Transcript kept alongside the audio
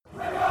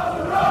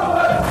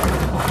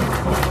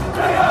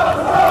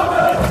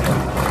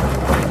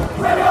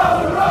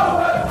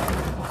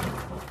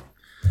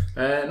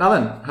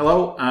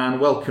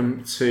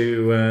welcome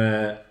to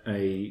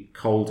a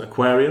cold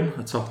aquarium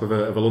atop of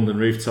a London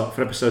rooftop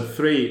for episode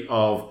 3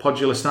 of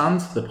Podular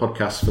Stand, the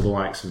podcast for the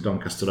likes of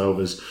Doncaster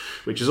Rovers,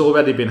 which has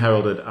already been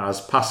heralded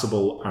as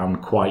passable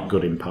and quite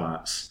good in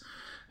parts.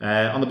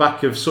 On the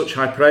back of such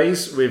high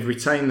praise, we've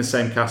retained the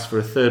same cast for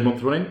a third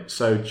month running.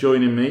 So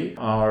joining me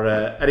are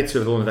editor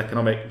of the London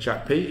Economic,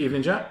 Jack Peat.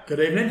 Evening, Jack. Good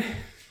evening.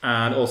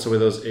 And also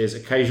with us is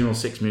occasional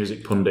Six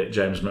Music pundit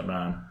James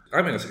McMahon. I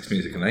haven't had Six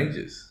Music in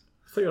ages.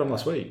 I thought you were on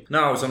last week.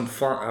 No, I was on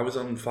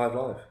 5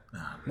 Live.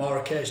 More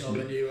occasional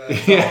than you.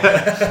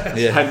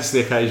 Yeah, hence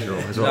the occasional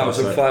as well. No, I was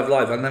on 5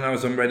 Live, and then I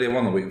was on Radio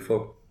 1 the week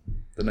before.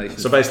 The Nation.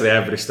 So basically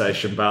every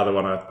station, bar the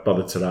one I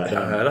bothered to write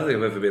down. I don't think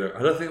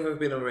I've ever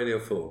been on Radio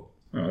 4.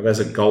 Oh, there's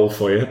a goal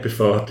for you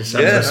before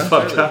December's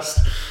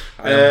podcast.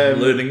 I am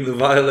learning the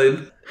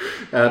violin.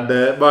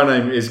 And my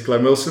name is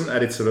Glen Wilson,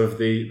 editor of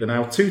the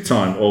now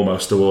 2-time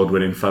almost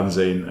award-winning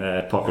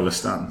fanzine Popular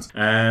Stand.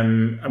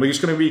 And we're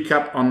just going to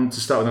recap to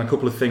start with a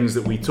couple of things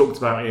that we talked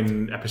about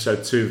in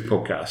episode 2 of the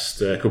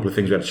podcast. A couple of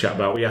things we had to chat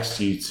about. We asked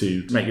you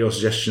to make your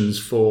suggestions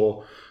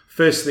for,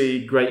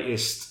 firstly,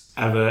 greatest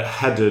ever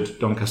headed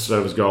Doncaster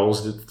Rovers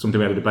goals. Something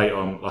we had a debate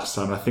on last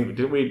time. I think,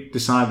 did we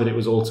decide that it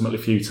was ultimately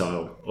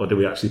futile, or did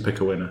we actually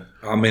pick a winner?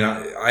 I mean,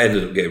 I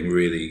ended up getting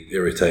really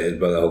irritated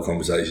by the whole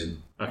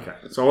conversation. Okay,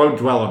 so I won't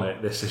dwell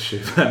on this issue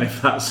then,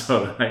 if that's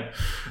all right.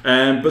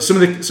 But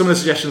some of the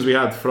suggestions we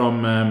had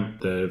from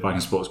the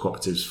Viking Sports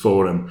Cooperatives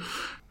forum,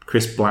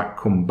 Chris Black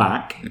come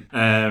back,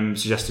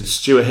 suggested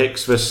Stuart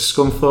Hicks versus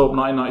Scunthorpe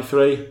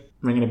 1993.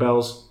 Ringing any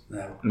bells?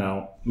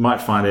 No. Might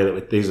find here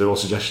that these are all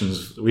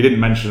suggestions. We didn't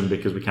mention them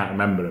because we can't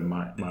remember them.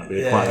 Might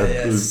be quite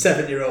a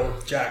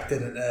 7-year-old Jack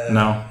didn't.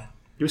 No,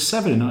 he was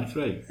 7 in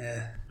 '93.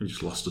 Yeah. We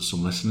just lost us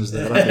some listeners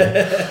there.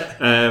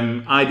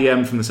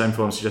 IDM from the same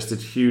forum suggested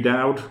Hugh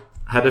Dowd.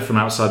 Header from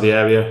outside the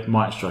area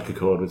might strike a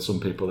chord with some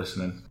people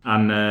listening.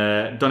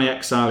 And Donny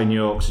Exile in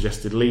York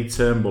suggested Lee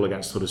Turnbull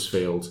against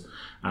Huddersfield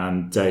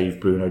and Dave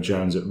Bruno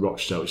Jones at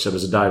Rochdale, which said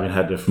there's a diving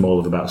header from all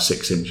of about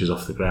 6 inches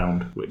off the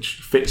ground, which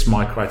fits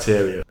my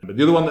criteria. But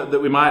the other one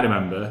that we might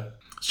remember,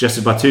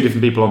 suggested by 2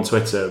 different people on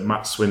Twitter,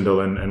 Matt Swindle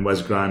and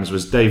Wes Grimes,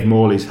 was Dave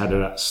Morley's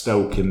header at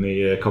Stoke in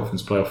the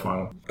Conference Playoff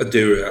final. I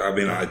do. I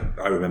mean,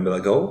 I remember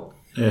that goal.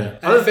 Yeah,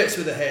 and it fits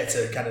with the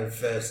hater kind of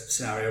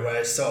scenario where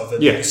it's sort of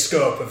the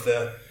scope of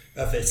the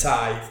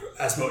tie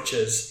as much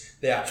as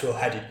the actual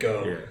headed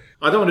goal. Yeah.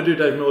 I don't want to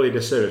do Dave Morley a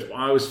disservice, but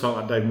I always felt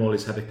like Dave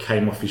Morley's header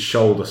came off his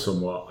shoulder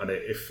somewhat, and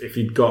if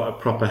he'd got a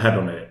proper head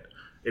on it,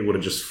 it would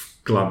have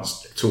just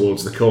glanced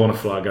towards the corner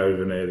flag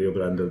over near the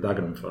other end of the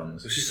Dagenham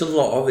fans. There's just a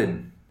lot of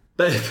him.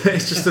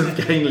 It's just a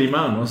gainly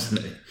man,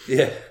 wasn't he?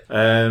 Yeah.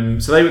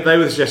 So they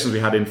were the suggestions we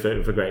had in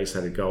for greatest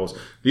headed goals.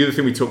 The other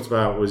thing we talked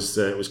about was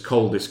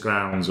coldest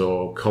grounds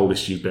or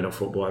coldest you've been at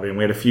football. I mean,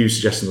 we had a few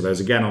suggestions of those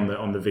again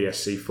on the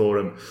VSC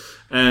forum.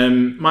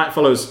 Mike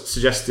Follows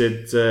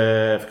suggested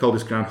for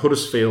coldest ground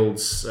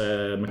Huddersfield's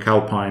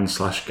McAlpine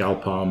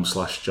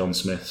 / John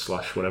Smith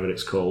 / whatever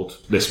it's called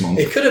this month.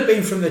 It could have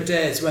been from the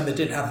days when they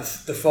didn't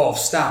have the fourth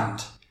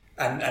stand.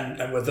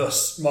 And were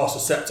thus more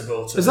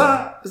susceptible to. Has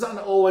that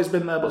not always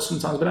been there, but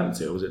sometimes been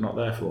empty, or was it not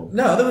there for them?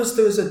 No, there was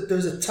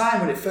a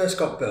time when it first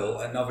got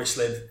built, and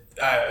obviously,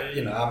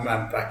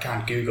 I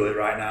can't Google it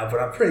right now,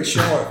 but I'm pretty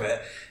sure of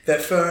it.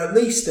 That for at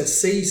least a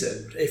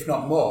season, if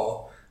not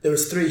more, there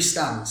was 3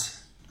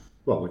 stands.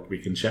 Well, we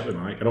can check with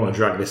Mike. I don't want to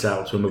drag this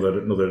out to another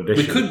edition.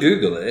 We could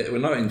Google it. We're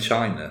not in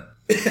China.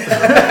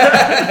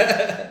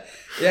 Yeah,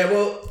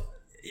 well.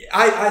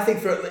 I think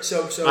for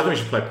so. I think we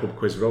should play pub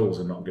quiz rules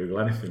and not Google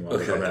anything while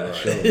we're on our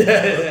show.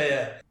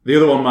 Yeah. The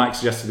other one Mike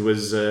suggested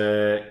was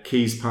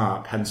Keys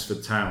Park,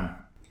 Hensford Town,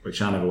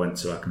 which I never went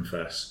to, I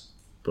confess.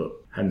 But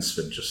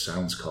Hensford just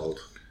sounds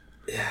cold.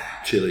 Yeah,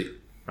 chilly.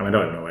 I mean, I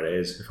don't even know where it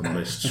is, if I'm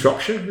honest.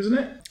 Shropshire, isn't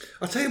it?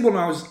 I'll tell you what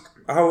I was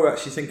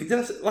actually thinking.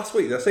 Last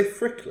week, did I say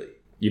Frickley?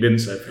 You didn't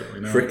say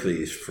Frickley, no. Frickley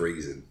is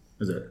freezing.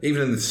 Is it?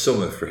 Even in the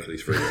summer,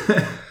 Frickley's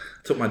freezing.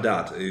 Took my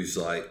dad, who's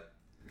like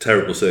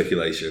terrible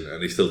circulation,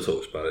 and he still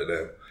talks about it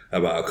now,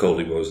 about how cold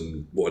he was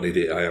and what an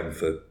idiot I am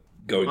for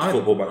going to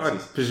football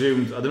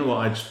matches. I don't know what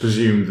I just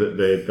presumed that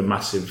the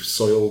massive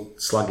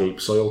slag heap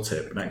soil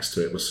tip next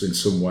to it was in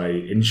some way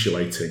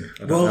insulating.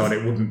 I don't know, and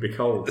it wouldn't be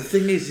cold. The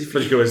thing is, if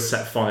you go and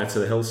set fire to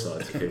the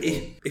hillside.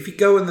 If you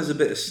go and there's a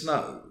bit of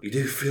snow, you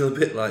do feel a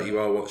bit like you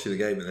are watching a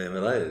game in the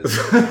Himalayas.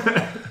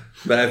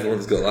 But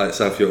everyone's got like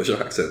South Yorkshire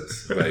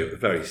accents. Very,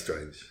 very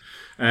strange.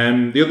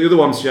 The other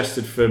one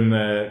suggested from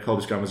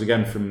Coldest Ground was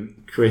again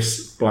from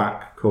Chris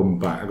Black. Come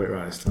back, I got it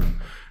right this time.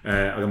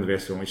 On the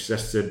VS one, which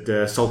suggested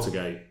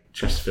Saltergate,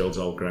 Chesterfield's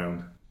old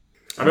ground.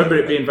 I remember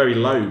it being very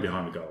low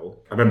behind the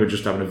goal. I remember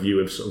just having a view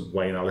of sort of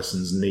Wayne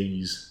Allison's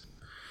knees.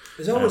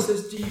 There's always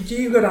do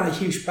you go down a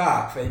huge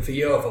park for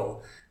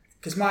Yeovil?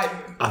 Because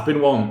I've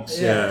been once.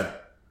 Yeah.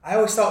 I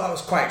always thought that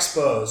was quite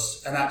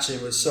exposed, and actually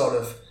was sort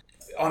of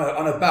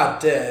on a bad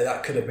day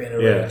that could have been a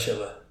real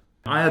chiller.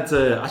 I had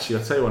actually,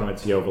 I'll tell you when I went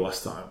to Yeovil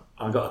last time.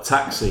 I got a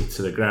taxi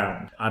to the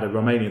ground. I had a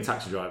Romanian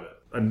taxi driver,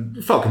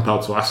 and felt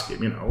compelled to ask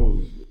him.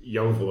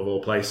 Yeovil of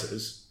all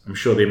places. I'm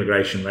sure the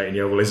immigration rate in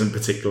Yeovil isn't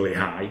particularly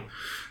high.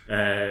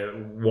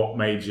 what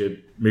made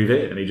you move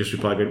in? And he just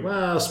replied, going,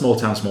 well, small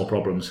town, small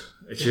problems.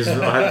 Which is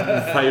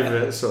my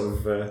favourite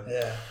sort of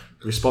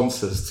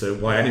responses to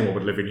why anyone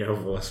would live in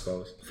Yeovil, I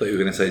suppose. I thought you were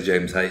going to say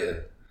James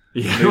Hayter.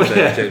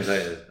 Yeah, James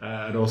Hayter.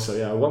 And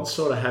also, I once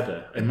saw a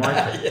header. In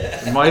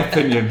my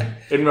opinion,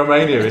 in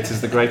Romania, it is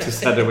the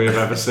greatest header we have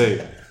ever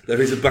seen. There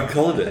is a bank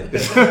holiday.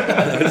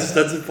 I just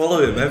had to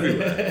follow him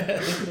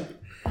everywhere.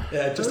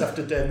 Yeah, just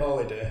after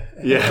Dermoli Day.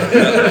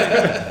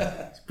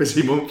 Yeah. It's a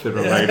busy month in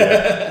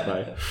Romania.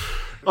 Right.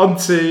 On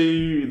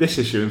to this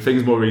issue and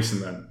things more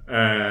recent then.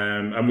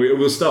 And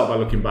we'll start by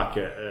looking back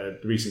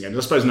at the recent games. I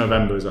suppose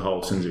November as a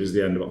whole, since it was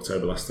the end of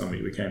October last time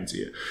we came to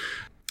you.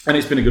 And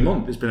it's been a good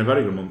month. It's been a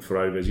very good month for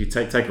Rovers. You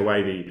take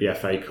away the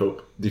FA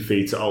Cup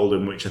defeat at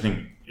Oldham, which I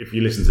think, if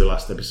you listen to the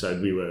last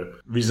episode, we were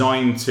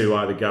resigned to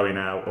either going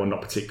out or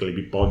not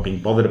particularly being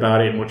bothered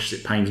about it, much as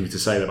it pains me to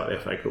say that about the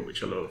FA Cup,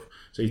 which I love.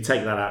 So you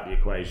take that out of the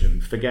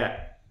equation,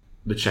 forget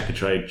the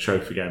Checkatrade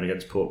Trophy game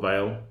against Port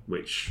Vale,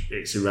 which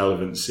its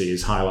irrelevancy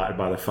is highlighted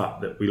by the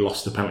fact that we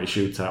lost the penalty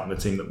shootout and the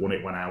team that won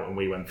it went out and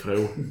we went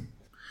through.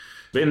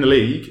 But in the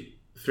league,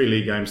 3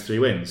 league games, 3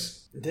 wins.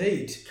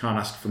 Indeed. Can't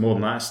ask for more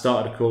than that. It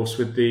started, of course,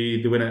 with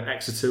the win at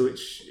Exeter,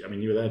 which, I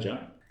mean, you were there,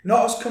 Jack.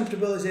 Not as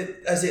comfortable as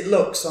it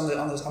looks on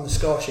the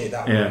score sheet,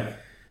 that one.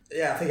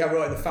 Yeah, I think I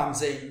wrote in the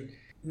fanzine,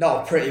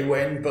 not a pretty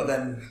win, but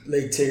then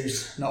League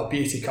Two's not a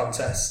beauty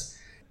contest.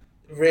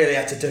 Really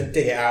had to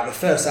dig it out. The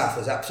first half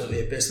was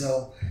absolutely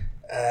abysmal.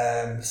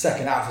 The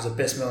second half was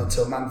abysmal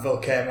until Mandeville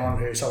came on,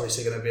 who's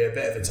obviously going to be a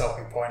bit of a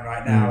talking point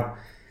right now.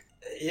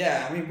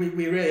 Yeah, I mean,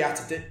 we really had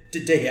to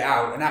dig it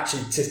out, and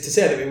actually to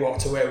say that we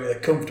walked away with a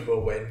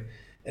comfortable win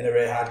in a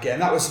really hard game.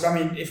 That was, I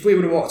mean, if we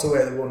would have walked away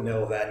with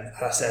 1-0 then,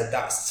 and I said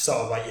that's sort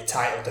of like your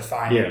title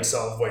defining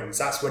sort of wins,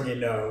 that's when you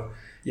know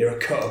you're a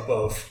cut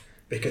above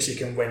because you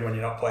can win when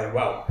you're not playing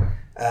well.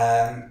 But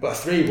a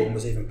 3-1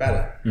 was even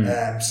better.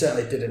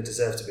 Certainly didn't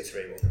deserve to be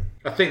 3-1.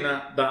 I think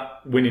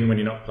that winning when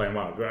you're not playing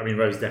well, I mean,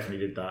 Rose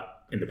definitely did that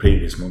in the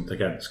previous month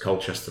against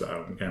Colchester at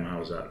home, the game I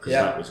was at, because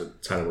that was a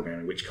terrible game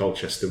in which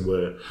Colchester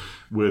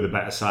were the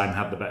better side and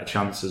had the better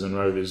chances, and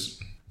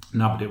Rovers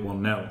nabbed it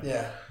 1-0.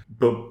 Yeah.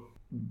 But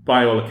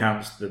by all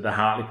accounts, the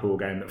Hartlepool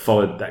game that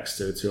followed the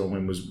Exeter 2-1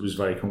 win was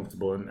very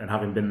comfortable, and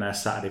having been there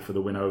Saturday for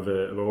the win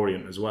over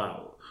Orient as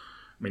well,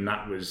 I mean,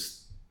 that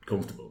was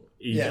comfortable.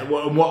 Yeah.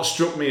 And what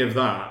struck me of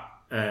that,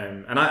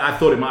 and I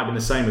thought it might have been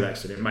the same with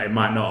Exeter, it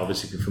might not,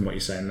 obviously, from what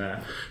you're saying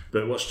there,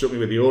 but what struck me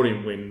with the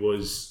Orient win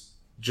was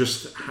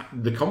just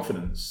the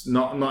confidence,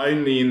 not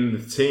only in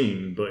the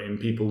team, but in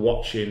people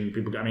watching,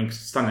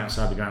 standing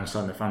outside the ground,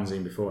 signing the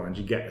fanzine before, and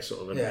you get a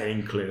sort of an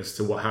inkling as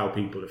to how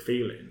people are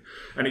feeling.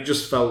 And it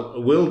just felt a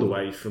world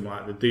away from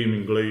like the doom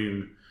and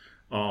gloom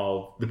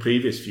of the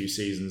previous few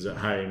seasons at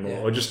home,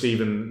 or just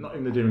even, not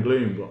even the doom and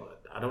gloom,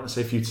 but I don't want to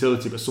say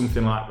futility, but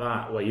something like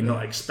that, where you're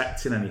not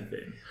expecting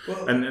anything.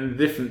 Well, and the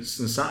difference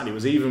on Saturday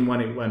was even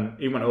when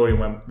Orient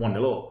went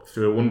 1-0 up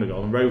through a wonder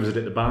goal, and Rovers had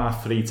hit the bar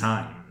 3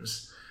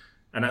 times,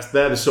 and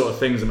they're the sort of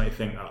things that make you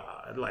think,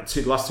 the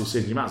last 2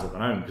 seasons, you might as well go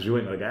home because you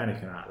weren't going to get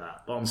anything out of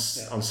that. But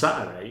on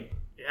Saturday,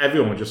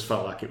 everyone just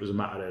felt like it was a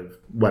matter of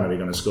when are we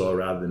going to score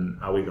rather than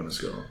are we going to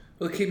score.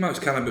 Well, the Keepmoat's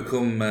kind of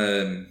become,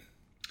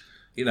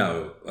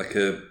 like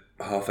a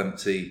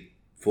half-empty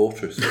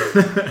fortress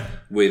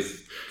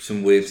with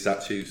some weird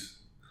statues.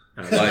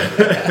 But,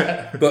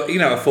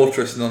 a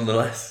fortress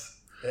nonetheless.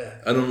 Yeah.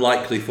 An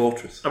unlikely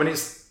fortress. I mean,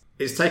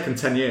 it's taken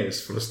 10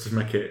 years for us to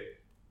make it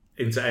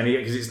into any,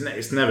 because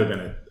it's never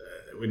been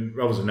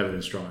Rovers have never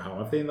been strong at home.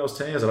 Have they in those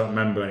 10 years? I don't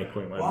remember any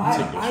point where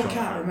I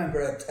can't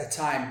remember a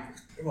time,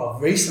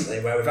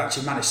 recently, where we've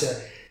actually managed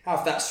to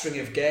have that string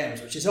of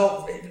games, which is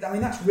all, I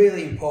mean, that's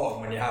really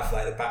important when you have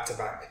like the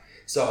back-to-back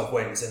sort of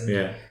wins.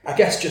 And I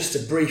guess just to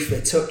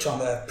briefly touch on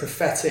the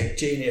prophetic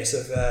genius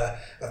of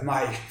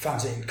my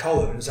fanzine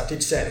columns, I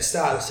did say at the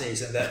start of the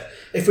season that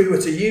if we were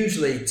to use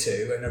League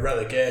Two and a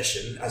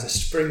relegation as a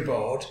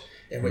springboard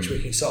in which we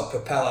can sort of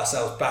propel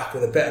ourselves back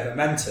with a bit of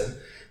momentum,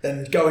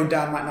 then going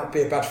down might not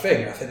be a bad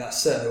thing. I think that's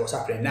certainly what's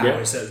happening now,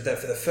 is that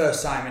for the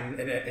first time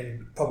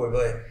in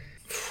probably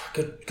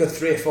good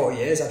 3 or 4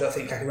 years, I don't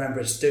think I can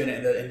remember us doing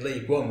it in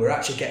League One. We're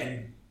actually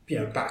getting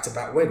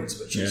back-to-back wins,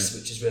 which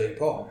is really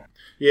important.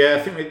 Yeah,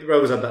 I think the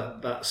Rovers had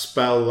that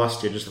spell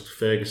last year just after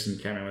Ferguson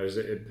came in. There was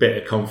a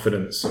bit of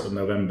confidence sort of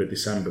November,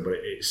 December, but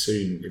it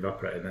soon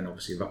evaporated, and then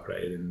obviously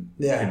evaporated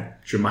in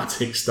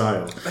dramatic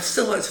style. I'd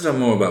still like to know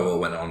more about what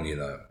went on,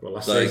 Well,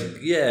 last season?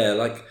 Yeah,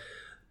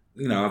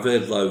 I've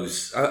heard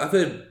loads. I've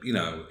heard,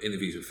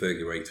 interviews with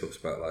Fergie where he talks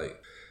about,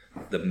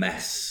 the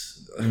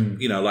mess.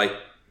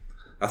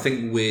 I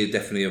think we're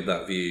definitely of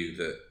that view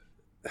that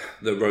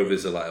the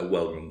Rovers are, a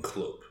well-run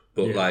club.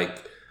 But,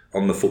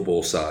 on the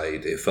football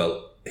side, it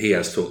felt... He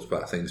has talked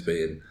about things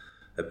being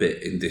a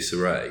bit in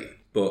disarray.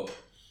 But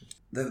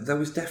there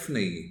was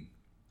definitely...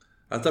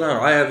 I don't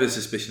know, I have a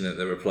suspicion that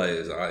there were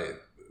players,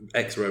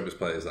 ex-Rovers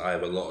players that I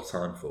have a lot of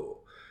time for,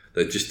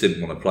 that just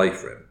didn't want to play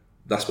for him.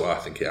 That's what I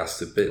think it has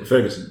to be.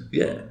 Ferguson?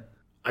 Yeah.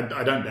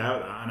 I don't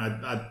doubt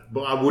that.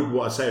 But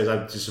what I'd say is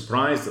I'd be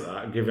surprised at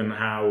that, given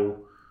how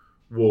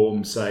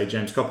warm, say,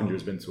 James Coppinger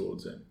has been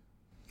towards him.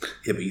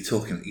 Yeah, but you're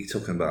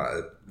talking about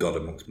a god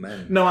amongst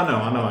men. No, I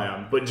know I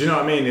am. But do you know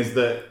what I mean? Is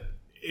that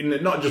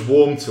not just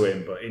warm to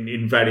him, but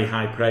in very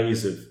high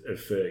praise of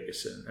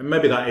Ferguson. And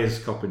maybe that is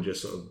Coppinger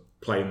sort of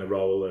playing the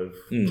role of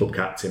club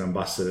captain,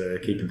 ambassador,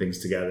 keeping things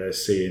together,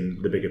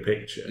 seeing the bigger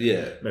picture.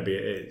 Yeah. Maybe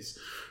it is.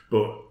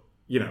 But,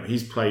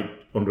 he's played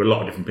under a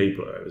lot of different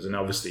people at Rovers, and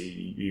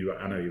obviously,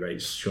 I know you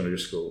rate Sean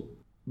O'Driscoll.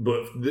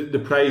 But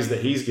the praise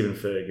that he's given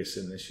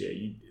Ferguson this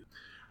year,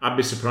 I'd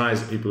be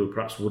surprised at people who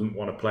perhaps wouldn't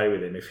want to play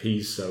with him if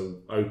he's so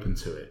open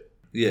to it.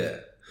 Yeah.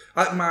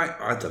 I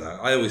don't know.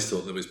 I always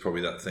thought there was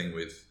probably that thing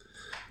with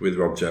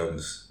Rob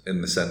Jones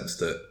in the sense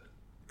that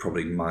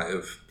probably might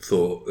have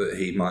thought that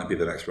he might be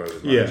the next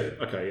Rovers manager.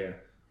 Yeah, okay, yeah.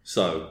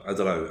 So, I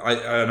don't know.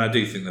 I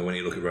do think that when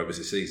you look at Rovers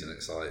this season,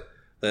 it's like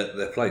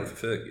they're playing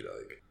for Fergie,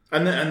 like.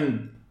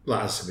 And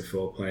like I said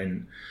before,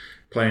 playing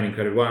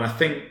incredibly well. And I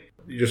think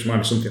it just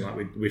reminded me something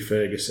like with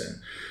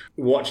Ferguson.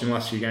 Watching the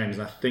last few games,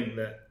 and I think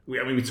that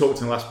we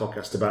talked in the last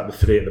podcast about the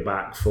 3 at the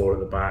back, 4 at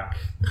the back.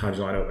 How do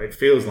you line up? It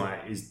feels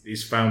like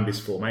he's found his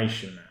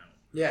formation now.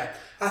 Yeah,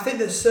 I think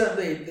there's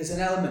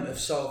an element of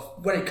sort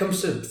of when it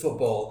comes to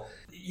football,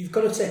 you've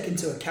got to take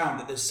into account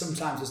that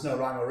there's no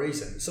rhyme or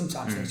reason.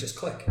 Sometimes things just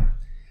click,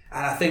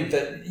 and I think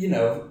that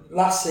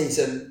last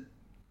season,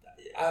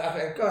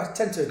 I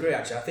tend to agree.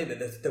 Actually, I think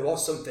that there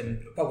was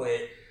something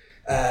probably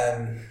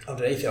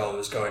underneath it all that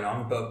was going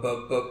on, but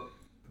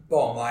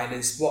bottom line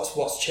is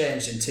what's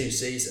changed in 2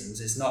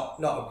 seasons is not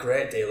a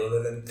great deal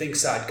other than things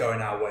started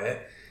going our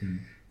way.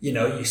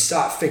 You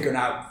start figuring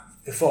out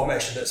the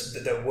formation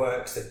that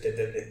works,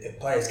 the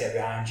players get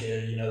behind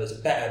you, there's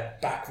a better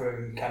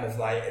backroom kind of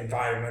like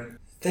environment.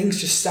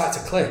 Things just start to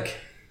click.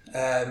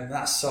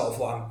 That's sort of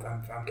what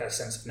I'm getting a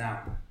sense of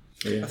now.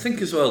 Yeah. I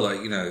think as well, like,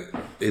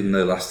 in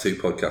the last 2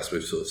 podcasts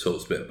we've sort of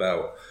talked a bit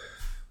about,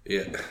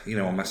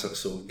 on myself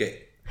sort of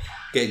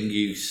getting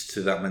used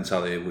to that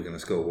mentality of we're going to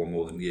score one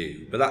more than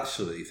you. But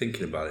actually,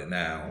 thinking about it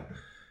now,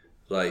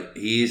 like,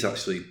 he is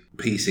actually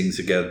piecing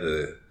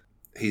together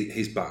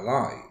his back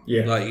line.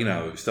 Yeah.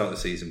 Like, start of the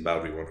season,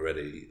 Bowdry won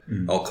already,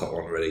 Alcott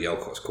won already,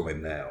 Alcott's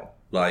coming now.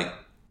 Like,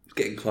 it's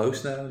getting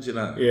close now,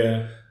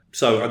 Yeah.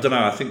 So, I don't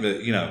know, I think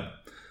that,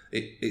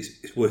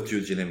 it's worth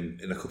judging him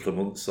in a couple of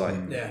months,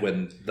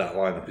 when that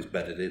lineup is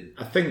bedded in.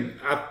 I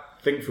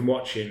think from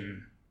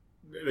watching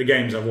the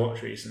games I've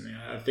watched recently,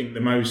 I think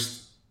the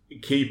most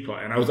key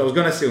player, and I was going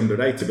to say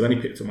underrated, but then he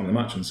picked up on the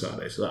match on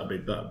Saturday, so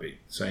that'd be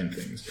saying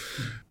things.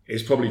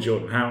 It's probably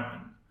Jordan Houghton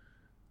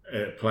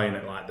playing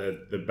at like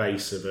the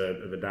base of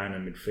a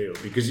diamond midfield,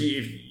 because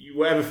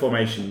whatever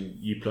formation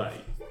you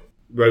play,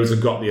 Rose have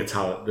got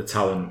the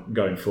talent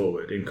going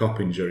forward in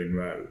Coppinger, in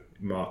Rowe,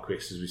 Marquis,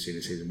 as we've seen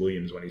this season,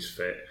 Williams when he's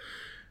fit.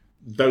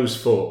 Those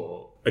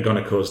 4 are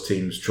going to cause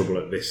teams trouble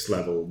at this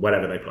level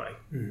wherever they play.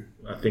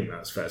 I think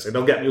that's fair to say.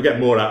 You'll get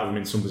more out of them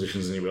in some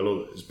positions than you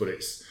will others, but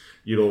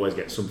you'll always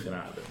get something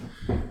out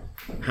of them.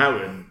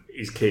 Houghton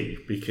is key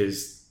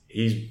because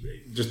he's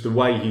just the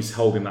way he's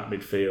holding that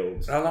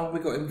midfield. How long have we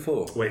got him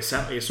for? Well, it's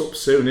up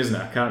soon, isn't it?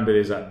 I can't remember the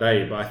exact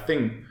day, but I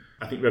think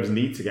Revs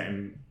need to get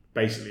him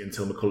basically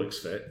until McCulloch's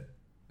fit.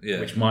 Yeah.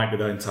 Which might be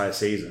the entire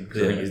season,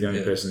 because I think he's the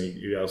only person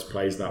who else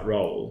plays that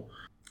role.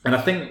 And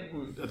I think,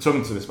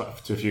 talking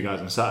to a few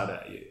guys on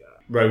Saturday,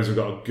 Rose have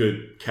got a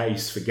good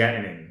case for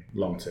getting him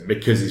long term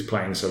because he's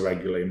playing so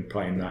regularly and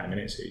playing 90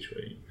 minutes each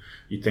week.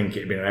 You'd think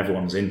it'd be in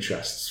everyone's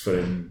interests for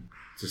him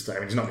to stay. I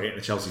mean, he's not going to get in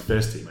the Chelsea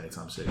first team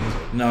anytime soon, is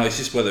he? No, it's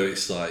just whether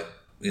it's like,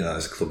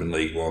 there's a club in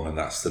League One and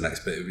that's the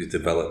next bit of his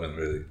development,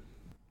 really.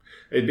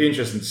 It'd be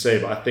interesting to see,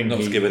 but I think... Not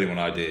to give anyone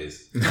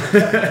ideas.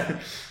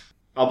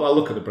 I'll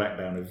look at the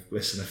breakdown of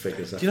listener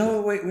figures. Do you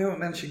know what? We haven't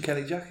mentioned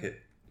Kenny Jackett.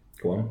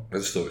 Go on. I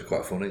just thought it was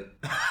quite funny.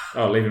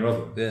 Oh, leaving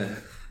Rotherham? Yeah.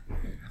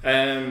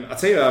 I'll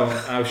tell you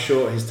how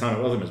short his time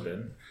at Rotherham has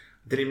been.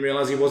 I didn't even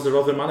realise he was the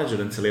Rotherham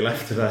manager until he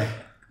left today.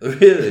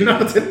 Really? No,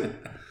 I didn't.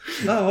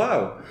 Oh,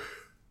 wow.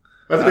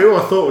 I don't know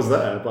what I thought was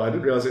there, but I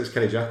didn't realise it was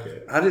Kenny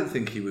Jackett. I didn't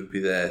think he would be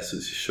there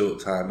such a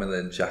short time and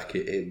then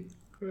Jackett in.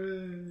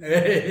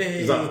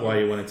 Is that why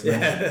you wanted to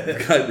know?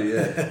 Kind of,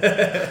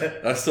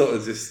 yeah. I sort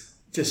of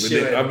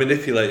I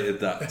manipulated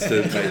that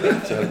to make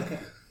that joke.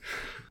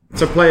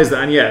 So players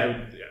that,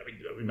 and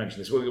we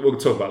mentioned this. We'll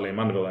talk about Liam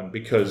Mandeville then,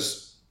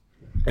 because,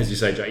 as you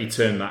say, Jack, he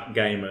turned that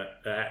game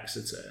at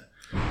Exeter,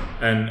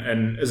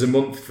 and as a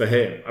month for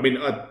him, I mean,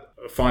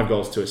 5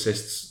 goals, 2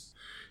 assists.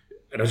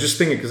 And I was just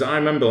thinking, because I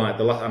remember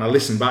and I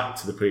listened back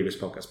to the previous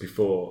podcast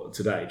before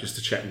today just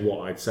to check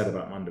what I'd said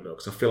about Mandeville,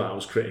 because I feel like I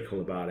was critical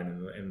about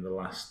him in the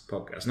last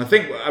podcast. And I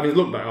think,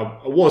 look back,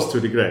 I was to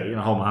a degree,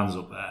 hold my hands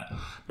up there,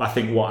 but I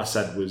think what I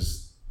said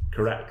was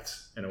correct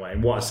in a way.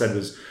 And what I said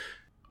was,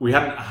 we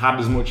hadn't had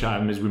as much out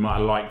of him as we might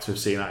have liked to have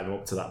seen out of him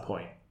up to that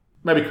point.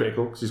 Maybe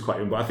critical, because he's quite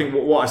young, but I think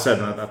what I said,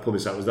 and I pulled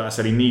this out, was that I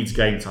said he needs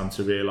game time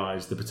to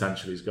realise the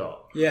potential he's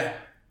got. Yeah.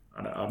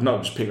 And I've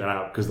not just picked that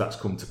out because that's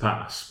come to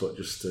pass, but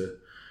just to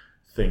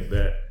think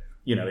that,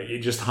 it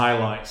just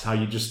highlights how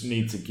you just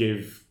need to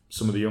give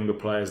some of the younger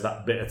players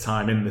that bit of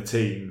time in the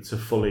team to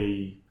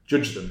fully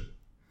judge them.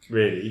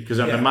 really, because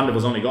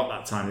Mandeville's only got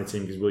that time in the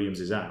team because Williams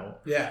is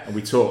out. Yeah. And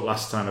we talked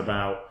last time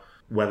about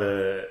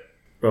whether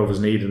Rovers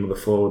need another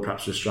forward,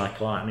 perhaps to strike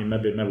light. I mean,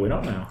 maybe we're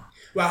not now.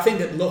 Well, I think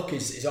that luck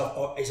is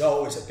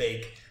always a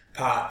big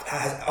part.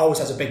 Always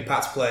has a big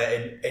part to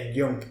play in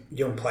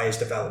young players'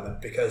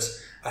 development,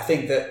 because I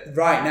think that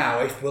right now,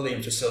 if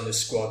Williams was still in the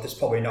squad, there's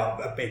probably not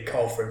a big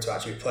call for him to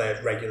actually play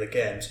regular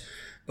games.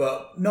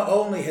 But not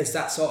only has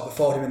that sort of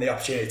afforded him the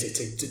opportunity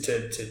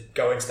to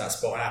go into that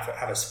spot and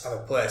have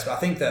a place, but I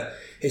think that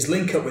his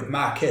link up with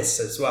Marquis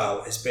as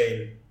well has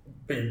been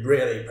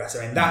really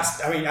impressive.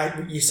 I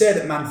mean, you say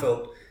that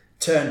Mandeville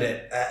turned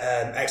it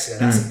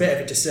excellent. That's a bit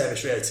of a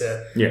disservice really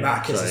to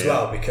Marquis as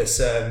well,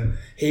 because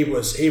he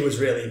was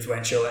really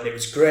influential, and it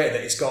was great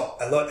that he's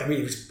got a lot. I mean,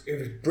 he was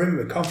brimming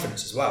with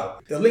confidence as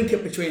well. The link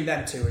up between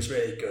them two was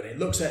really good. It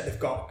looks like they've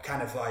got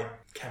kind of like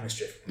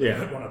chemistry,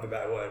 for want of a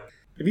better word.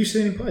 Have you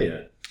seen him play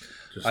yet?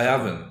 I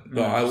haven't,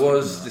 but I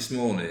was this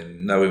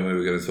morning, knowing we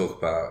were going to talk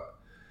about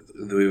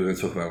on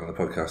the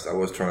podcast. I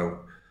was trying to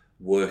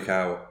work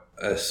out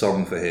a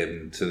song for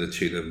him to the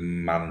tune of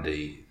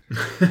Mandy by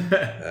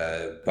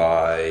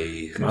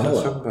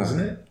Manilow,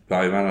 isn't it?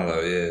 By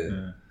Manilow,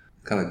 yeah.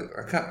 I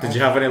can't. Did you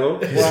have any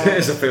luck?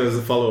 It's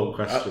a follow-up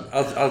question.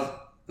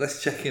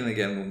 Let's check in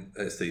again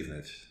at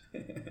Stevenage.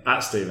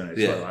 At Stevenage,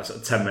 like sort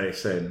of 10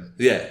 minutes in.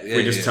 Yeah,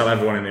 we just tell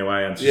everyone in the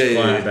away and just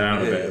quiet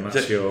down a bit, and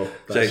that's your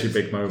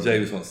big moment.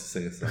 James wants to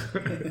sing a song.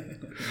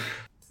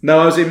 No,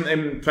 I was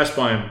impressed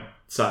by him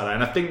Saturday,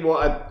 and I think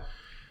what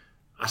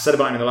I said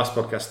about him in the last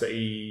podcast, that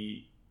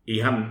he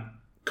hadn't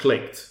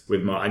clicked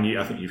with Mark, and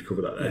I think you've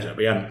covered that there, Jack,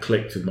 but he hadn't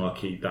clicked with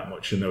Marquis that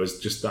much, and there was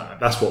just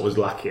that's what was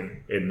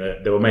lacking in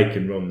that. They were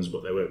making runs,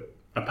 but they were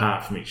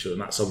apart from each other,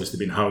 and that's obviously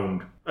been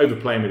honed over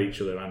playing with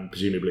each other and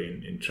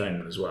presumably in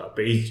training as well.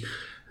 But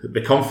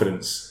the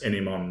confidence in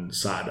him on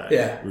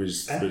Saturday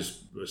was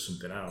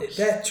something else.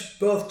 They're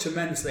both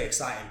tremendously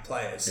exciting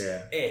players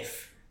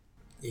if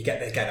you get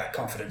that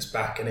confidence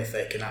back, and if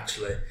they can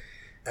actually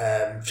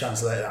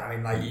translate that. I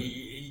mean, like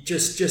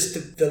just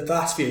the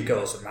last few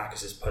goals that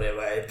Marcus has put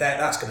away,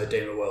 that's going to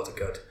do him a world of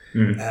good.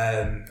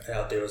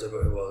 It'll do us a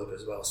world of good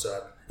as well.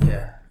 So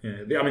yeah. I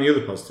mean, the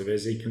other positive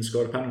is he can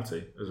score a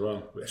penalty as well,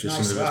 which is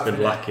something that's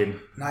been lacking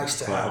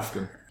quite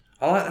often.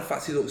 I like the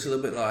fact he looks a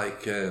little bit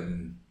like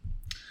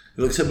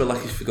he looks a bit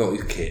like he's forgot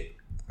his kit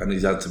and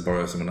he's had to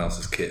borrow someone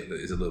else's kit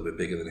that is a little bit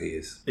bigger than he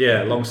is.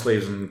 Yeah, long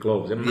sleeves and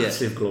gloves,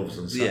 massive gloves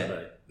on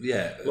Saturday.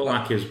 Yeah, looked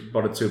like he's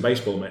borrowed 2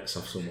 baseball mitts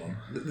off someone.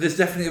 There's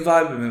definitely a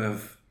vibe in him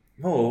of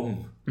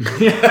Mum.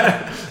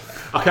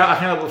 I can't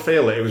help but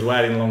feel that he was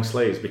wearing long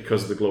sleeves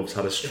because the gloves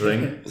had a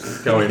string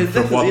going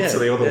from one to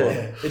the other one.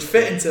 It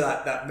fit into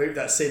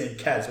that scene in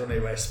Kes, wasn't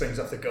it, where he springs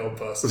off the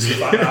goalpost and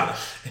stuff like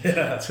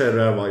that. Turn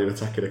around while you're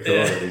attacking a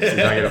corner and he's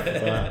hanging off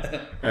the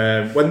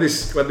bar. When they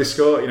score,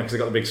 because they've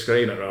got the big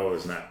screen at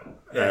Rovers now.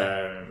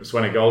 So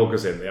when a goal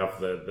goes in, they have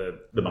the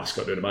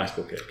mascot doing a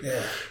bicycle kick.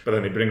 Yeah. But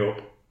then they bring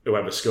up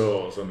whoever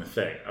scores on the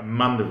thing. And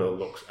Mandeville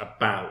looks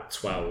about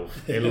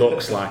 12. It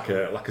looks like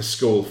a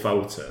school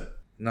photo.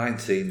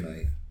 19,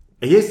 mate.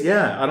 He is,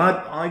 yeah. And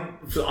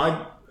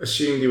I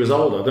assumed he was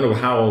older. I don't know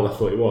how old I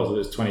thought he was. It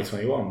was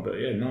 2021, but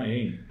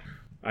 19.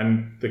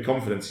 And the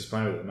confidence he's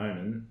playing with at the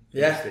moment,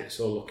 it's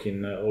all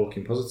looking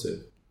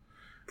positive.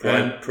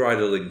 Pride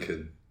of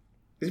Lincoln.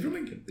 Is he from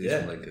Lincoln? He's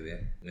from Lincoln,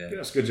 yeah.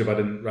 That's a good job I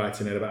didn't write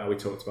in it about how we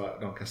talked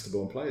about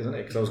Doncaster-born players, isn't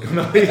it? Because I was going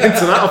to lead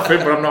into that off him,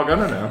 but I'm not going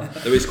to now.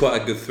 There is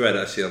quite a good thread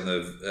actually on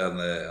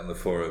the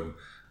forum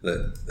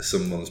that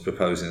someone's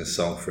proposing a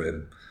song for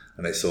him,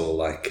 and it's all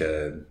like,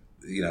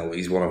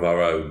 he's one of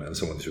our own, and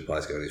someone just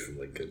replies going, he's from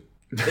Lincoln.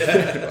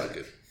 Quite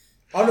good.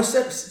 On a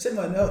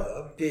similar note,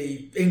 though,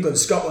 the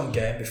England-Scotland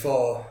game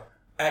before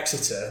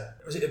Exeter,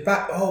 was it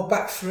back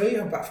three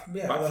or back?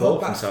 Yeah, back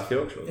four from South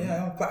Yorkshire.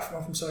 Yeah, back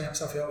from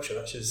South Yorkshire.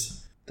 That's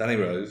just Danny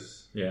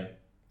Rose. Yeah,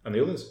 and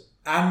the others.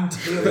 Who are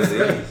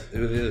the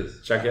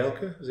others?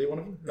 Jagielka, is he one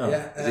of them? No.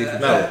 Yeah.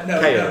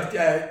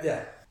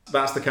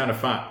 That's the kind of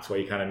fact where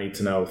you kind of need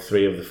to know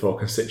 3 of the 4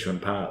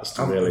 constituent parts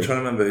to really. I'm trying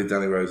to remember who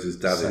Danny Rose's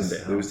dad is.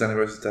 Who was Danny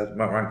Rose's dad?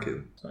 Mark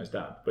Rankin. It's not his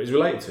dad, but he's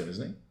related to him,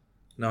 isn't he?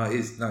 No,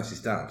 it's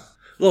his dad.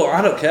 Look,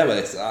 I don't care about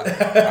this.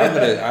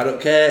 I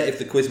don't care if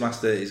the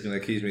quizmaster is going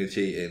to accuse me of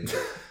cheating.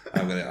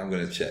 I'm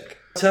going to check.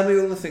 Tell me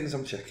all the things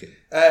I'm checking.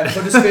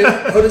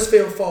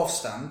 Huddersfield 4th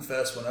stand,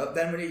 first one up.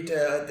 Then we need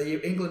the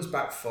England's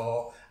back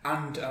 4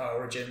 and our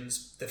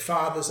origins, the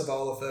fathers of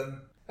all of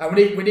them.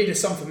 We need a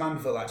song for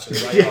Mandeville actually.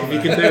 Right?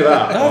 You can do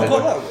that. I've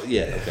got that.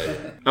 Yeah,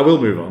 okay. I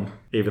will move on.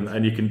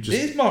 And you can just.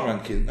 It is Mark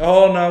Rankin.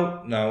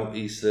 Oh no,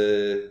 he's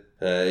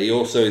he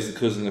also is the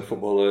cousin of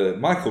footballer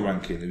Michael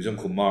Rankin, whose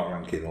uncle Mark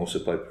Rankin also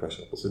played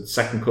professional football. So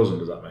second cousin,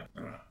 does that mean?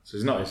 All right. So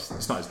it's not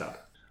his dad.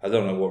 I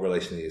don't know what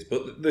relation he is,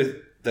 but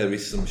there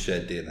is some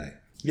shared DNA.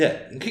 Yeah,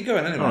 keep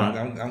going anyway. Right.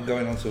 I'm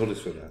going on to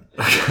Huddersfield now.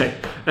 Okay.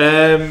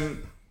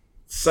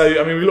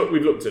 So I mean,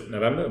 we've looked at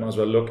November. Might as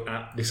well look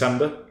at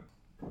December.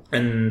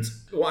 And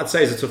what I'd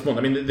say is a tough month.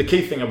 I mean, the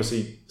key thing,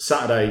 obviously,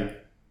 Saturday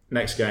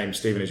next game,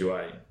 Stevenage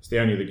away. It's the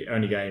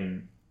only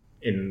game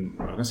I'm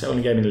going to say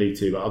only game in League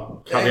Two, but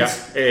I'll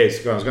caveat it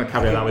is. I was going to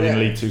caveat that within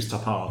League Two's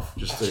top half,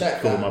 just to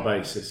cover my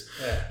bases.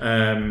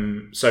 Yeah.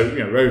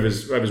 So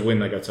Rovers win,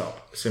 they go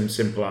top.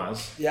 Simple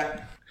as.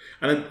 Yeah.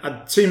 And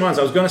two minds.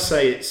 I was going to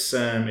say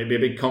it'd be a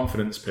big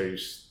confidence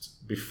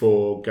boost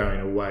before going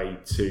away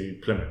to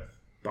Plymouth,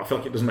 but I feel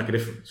like it doesn't make a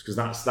difference because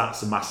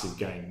that's a massive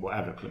game,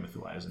 whatever Plymouth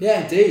away, isn't it?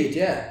 Yeah, indeed.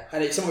 Yeah,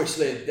 and it's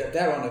obviously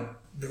they're on a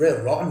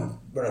real rotten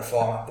run of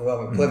form at the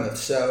moment, Plymouth.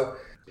 So.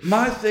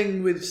 My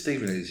thing with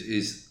Stevenage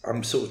is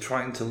I'm sort of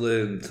trying to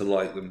learn to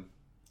like them.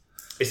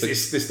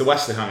 It's the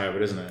Wesley hangover,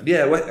 isn't it?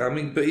 Yeah,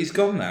 but he's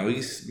gone now.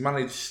 He's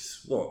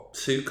managed,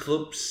 2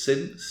 clubs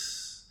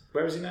since?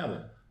 Where is he now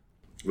then?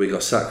 We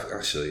got sacked,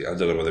 actually. I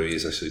don't know whether he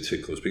is actually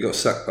 2 clubs, but he got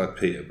sacked by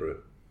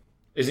Peterborough.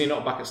 Is he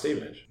not back at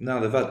Stevenage?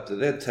 No,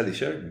 they had Teddy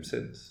Sheringham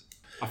since.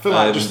 I feel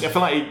like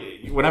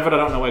whenever I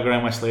don't know where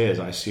Graham Wesley is,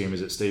 I assume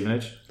he's at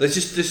Stevenage. There's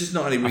just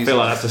not any reason. I feel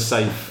like that's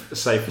a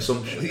safe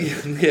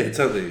assumption. yeah,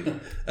 totally.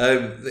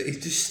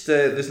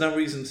 There's no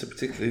reason to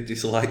particularly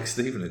dislike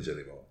Stevenage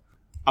anymore.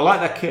 I like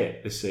their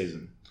kit this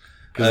season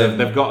because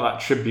they've got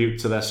that tribute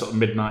to their sort of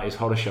mid-90s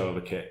horror show of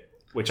a kit,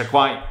 which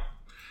I'm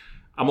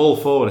all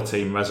for a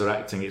team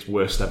resurrecting its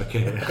worst ever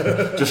kit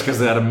just because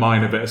they had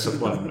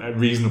a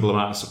reasonable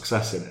amount of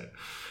success in it.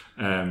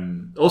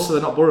 Also,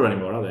 they're not Borough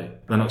anymore, are they?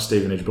 They're not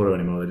Stevenage Borough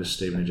anymore. They're just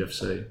Stevenage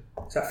FC.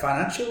 Is that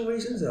financial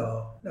reasons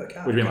or no? It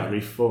can't. Would you mean like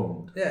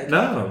reformed? Yeah.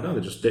 No, they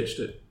just ditched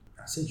it.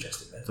 That's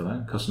interesting. I don't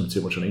know. Costing them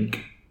too much on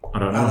ink. I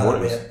don't know what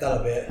it was.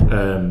 That'll be it.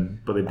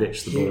 But they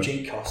ditched the huge Borough.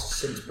 ink costs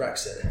since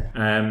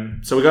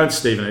Brexit. So we're going to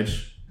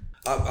Stevenage.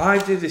 I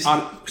do this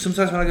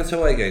sometimes when I go to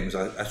away games.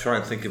 I try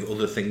and think of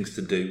other things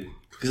to do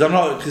because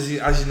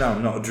as you know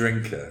I'm not a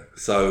drinker,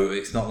 so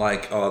it's not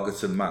like I'll go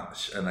to the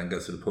match and then go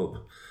to the pub.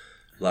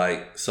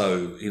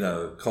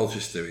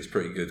 Colchester is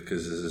pretty good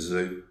because there's a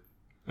zoo.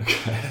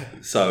 Okay.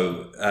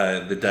 So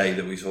the day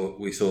that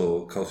we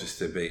saw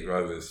Colchester beat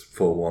Rovers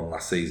 4-1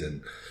 last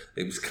season,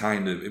 it was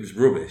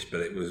rubbish,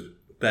 but it was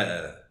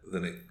better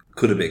than it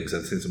could have been because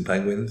I'd seen some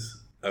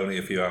penguins only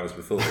a few hours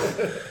before.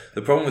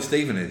 The problem with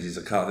Stevenage is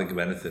I can't think of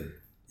anything.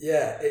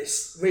 Yeah,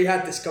 we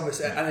had this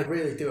conversation, and I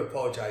really do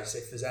apologise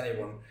if there's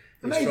anyone.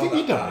 No, you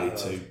don't need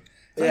to.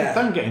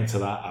 Don't get into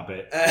that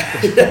habit.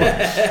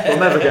 We'll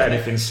never get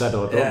anything said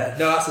or done. Yeah,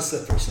 no, that's a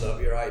slippery slope.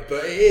 You're right,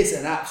 but it is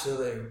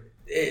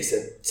it's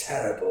a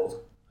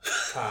terrible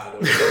part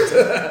of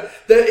it.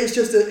 It's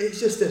just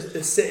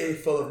a city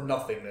full of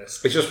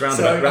nothingness. It's just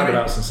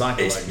roundabouts and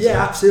cycle lanes.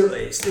 Yeah,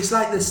 absolutely. It's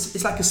like this.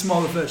 It's like a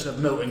smaller version of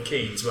Milton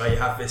Keynes, where you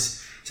have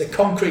this. It's a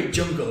concrete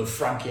jungle of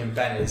Frankie and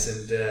Benny's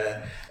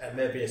and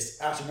maybe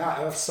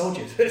I've sold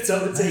you. It's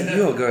over to you.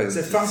 You're going.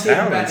 So Frankie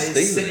and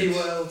Benny's, City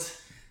World.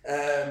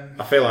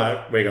 I feel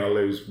like we're going to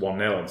lose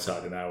 1-0 on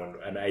Saturday now,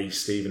 and a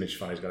Stevenage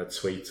fan is going to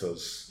tweet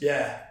us.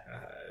 Yeah,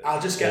 I'll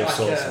just get all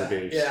sorts of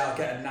abuse. I'll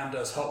get a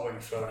Nando's hot wing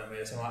thrown at me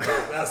or something like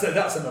that.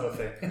 That's another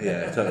thing.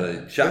 Yeah,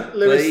 totally. Jack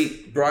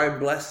Peat, Brian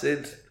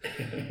Blessed,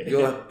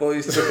 your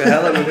boys took a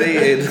hell of a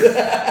beating.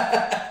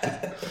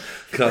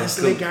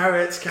 Leslie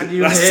Garrett, can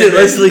you hear me?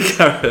 Leslie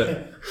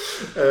Garrett.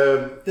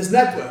 There's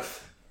Nebworth.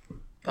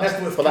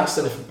 But that's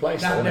a different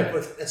place.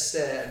 Nebworth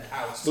Estate and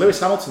House. Lewis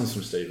Hamilton's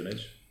from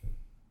Stevenage.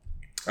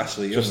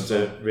 Actually, just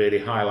to really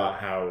highlight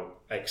how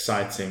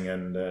exciting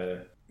and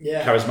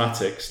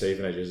charismatic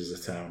Stevenage is as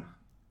a town.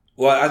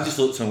 Well, I just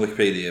looked on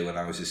Wikipedia when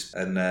I was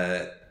in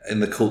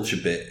the culture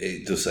bit,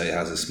 it does say it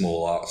has a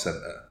small art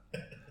centre.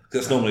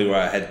 That's normally where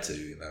I head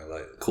to,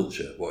 like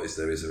culture. What is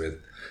there? Is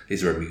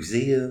there a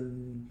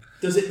museum?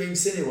 Does it mean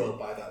Cineworld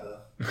by that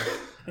though?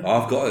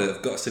 I've got a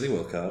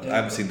Cineworld card. I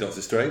haven't seen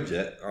Doctor Strange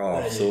yet.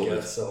 Oh, sorted.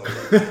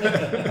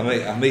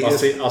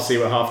 I'll see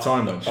you at half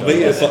time then. I'll meet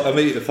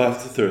you at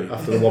 5 to 3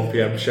 after the 1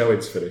 PM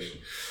showing's finished.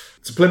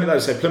 So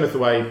Plymouth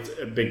away,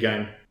 a big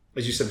game.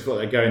 As you said before,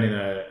 they're going in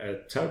a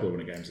terrible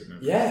run of games at the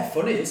moment. Yeah,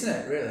 funny, isn't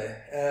it? Really,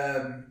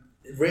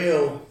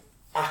 real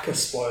ACCA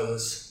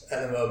spoilers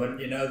at the moment.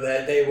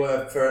 They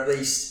were for at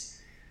least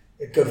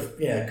a good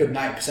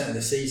 9% of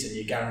the season.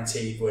 You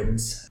guaranteed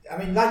wins. I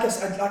mean, I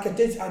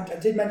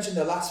did mention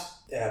the last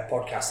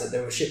podcast that they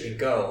were shipping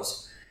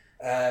goals,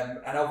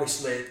 and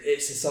obviously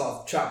it's the sort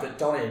of trap that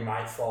Donny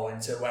might fall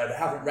into where they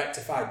haven't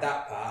rectified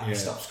that part and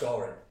stopped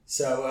scoring.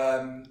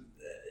 So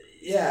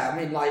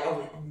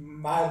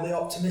mildly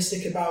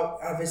optimistic about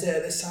our visit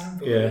at this time,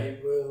 but we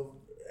will.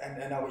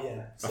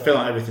 So. I feel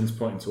like everything's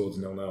pointing towards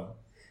 0-0.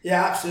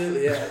 Yeah,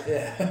 absolutely.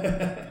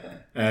 Yeah.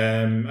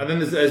 And then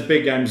there's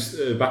big games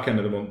at the back end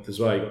of the month as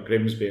well. You've got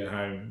Grimsby at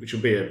home, which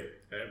will be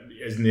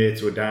as near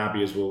to a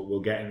derby as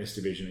we'll get in this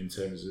division in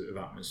terms of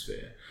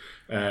atmosphere.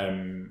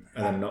 And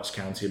then Notts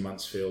County and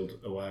Mansfield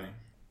away.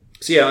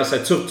 So yeah, like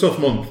I said, tough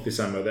month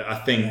December. That I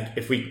think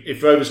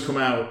if Rovers come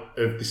out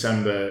of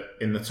December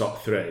in the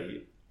top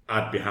 3,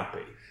 I'd be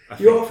happy. I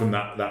think from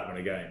that run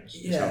of games.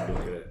 Yeah.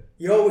 Look at it.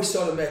 You always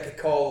sort of make a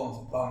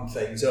call on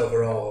things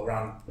overall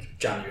around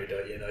January,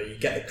 don't you? You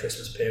get the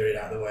Christmas period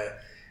out of the way.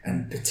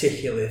 And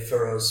particularly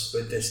for us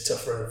with this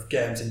tough run of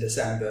games in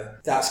December,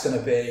 that's going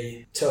to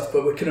be tough.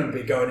 But we couldn't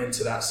be going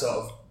into that sort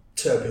of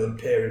turbulent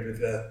period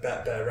with a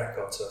better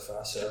record so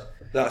far. So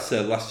that's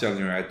last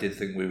January. I did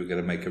think we were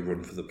going to make a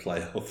run for the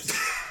playoffs.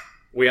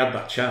 We had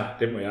that chat,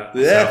 didn't we? At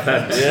Yeah,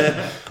 Southend?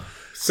 yeah.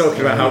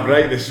 Talking about how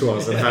great this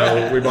was and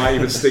how we might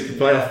even stick to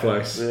playoff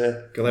place.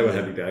 Yeah. God, they were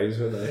heavy days,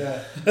 weren't they?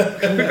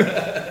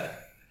 yeah.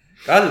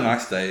 I had a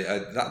nice day.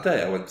 That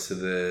day I went to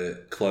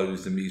the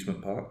closed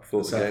amusement park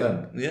before the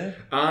Southend? game. Yeah.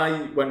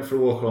 I went for a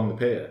walk along the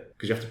pier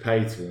because you have to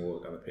pay to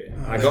walk down the pier.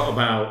 I got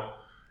about.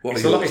 What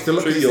Isn't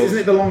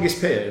it the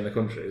longest pier in the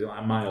country? Is it like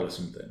a mile or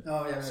something?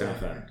 Oh yeah.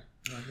 Southend.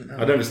 I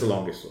don't know if it's the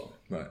longest one.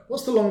 Right.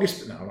 What's the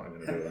longest? No, I'm not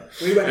going to do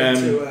that. We went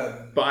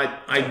into. But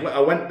I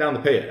went down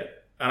the pier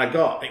and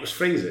it was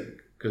freezing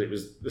because it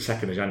was the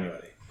 2nd of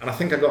January. And I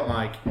think I got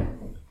like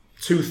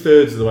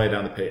 2/3 of the way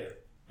down the pier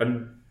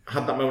and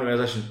had that moment of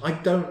realization, I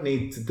don't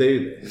need to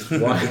do this.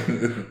 Why?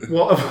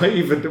 What am I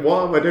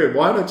doing?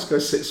 Why don't I just go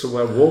sit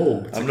somewhere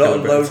warm? I'm not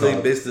a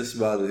lonely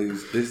businessman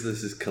whose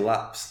business has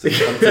collapsed and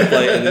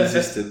contemplating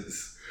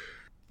existence.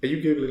 Are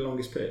you Googling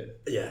longest pier?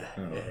 Yeah.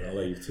 I'll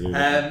let you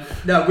to.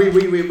 No,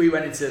 we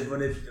went into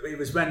one of, it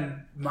was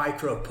when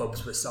micro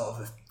pubs were sort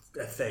of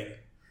a thing.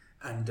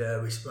 And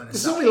we went.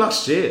 This is only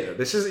last year.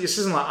 This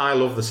isn't like I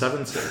love the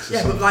 70s.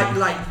 Yeah, but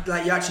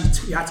like you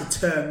had to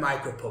term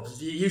micro pubs.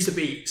 It used to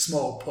be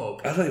small pub.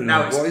 I don't even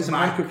know what is a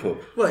micro pub.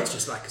 Well, it's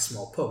just like a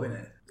small pub, isn't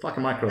it? It's like a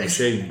micro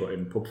machine, but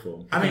in pub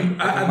form. I mean,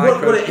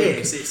 what it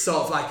is, it's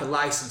sort of like a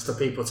license for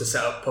people to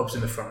set up pubs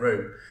in the front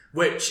room,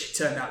 which it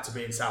turned out to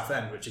be in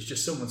Southend, which is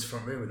just someone's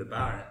front room with a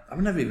bar in it.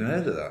 I've never even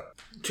heard of that.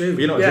 True.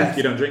 But you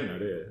don't drink now,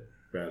 do you?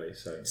 Rarely.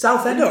 So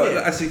Southend. No,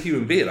 as a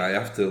human being, I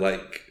have to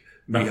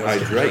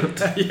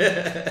rehydrate.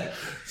 Yeah.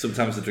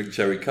 Sometimes I drink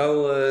cherry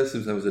cola.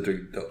 Sometimes I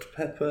drink Dr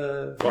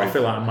Pepper. But I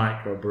feel like a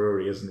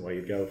microbrewery isn't where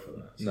you'd go for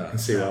that.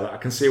 So No. I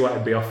can see why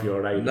it'd be off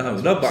your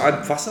radar. No, but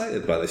I'm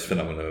fascinated by this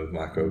phenomenon of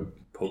micro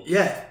pubs.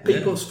 Yeah,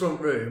 people's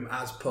front room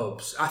as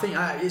pubs. I think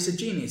it's a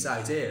genius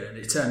idea, and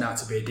it turned out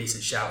to be a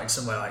decent shout in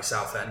somewhere like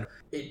Southend.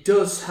 It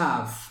does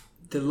have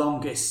the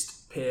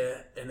longest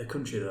pier in the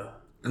country, though.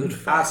 Good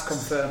As facts.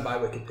 confirmed by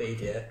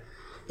Wikipedia.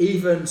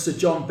 Even Sir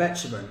John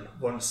Betjeman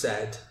once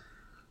said,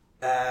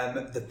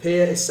 the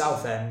pier is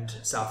Southend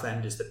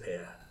is the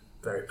pier.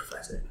 Very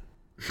prophetic.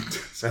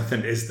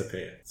 Southend is the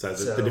pier. So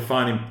the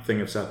defining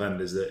thing of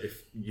Southend is that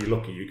if you're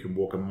lucky, you can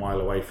walk a mile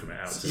away from it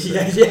out to sea.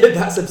 Yeah,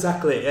 that's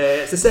exactly it.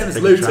 It's the same as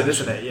Big Luton,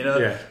 attraction. isn't it? You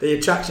know, the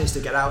attraction is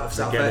to get out of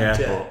Southend. Get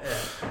the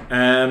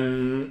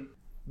airport.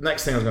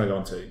 Next thing I was going to go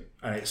on to,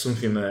 and it's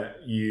something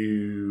that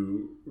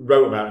you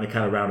wrote about in a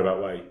kind of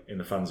roundabout way in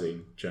the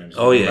fanzine, James.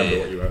 Oh, yeah. Remember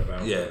what you wrote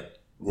about? Yeah.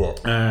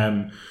 What?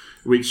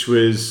 Which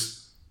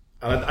was,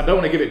 and I don't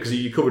want to give it because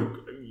you covered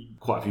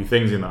quite a few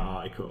things in that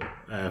article.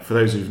 For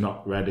those who've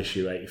not read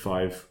issue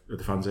 85 of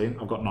the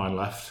fanzine, I've got 9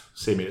 left.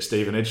 See me at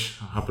Stevenage.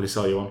 I'll happily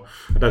sell you one.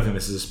 I don't think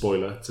this is a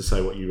spoiler to say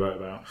what you wrote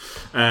about.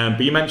 But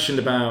you mentioned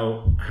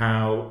about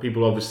how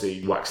people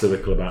obviously wax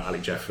lyrical about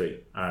Ali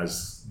Jeffrey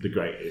as the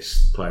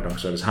greatest player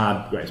Doncaster Rovers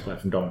had, the greatest player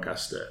from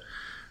Doncaster,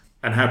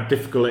 and how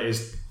difficult it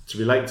is to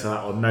relate to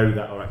that or know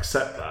that or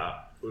accept that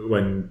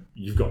when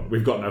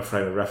we've got no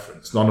frame of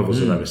reference. None of us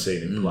have ever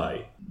seen him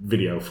play.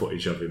 Video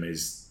footage of him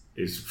is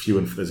few,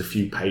 and there's a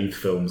few paid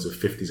films of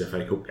 50s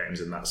FA Cup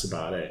games, and that's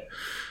about it.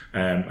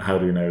 How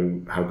do we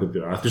know how good they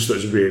are? I just thought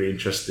it was a really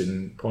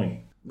interesting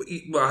point.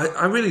 Well,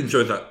 I really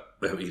enjoyed that.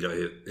 You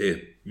don't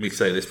hear me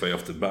say this very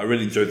often, but I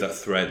really enjoyed that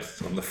thread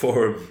on the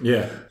forum.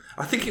 Yeah,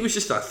 I think it was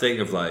just that thing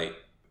of like,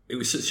 it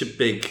was such a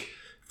big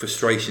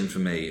frustration for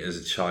me as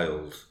a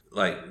child,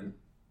 like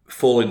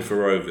falling for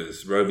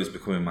Rovers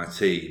becoming my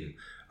team,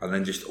 and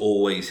then just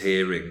always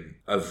hearing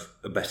of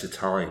a better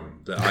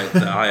time that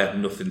I had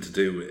nothing to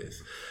do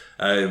with.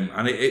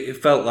 And it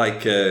felt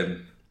like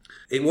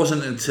it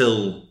wasn't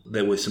until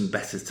there were some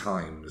better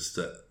times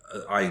that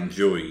I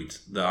enjoyed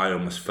that I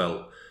almost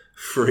felt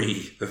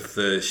free of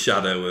the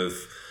shadow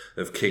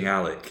of King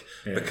Alec,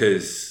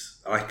 because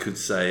I could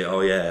say, oh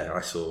yeah,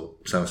 I saw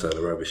so-and-so in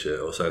a rubber shirt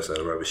or so-and-so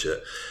in a rubber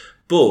shirt.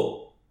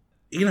 But,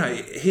 you know,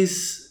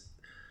 his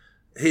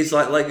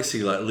like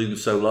legacy like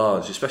looms so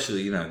large,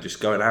 especially, you know, just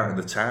going out in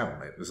the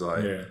town. It was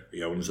like,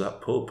 he owns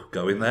that pub,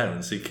 go in there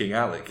and see King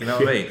Alec, you know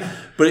what I mean?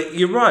 But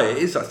you're right, it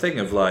is that thing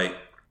of like,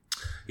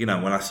 you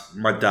know, when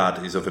my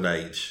dad is of an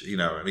age, you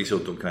know, and he saw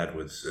Duncan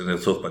Edwards, and he'll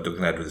talk about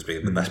Duncan Edwards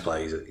being the best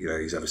player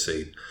he's ever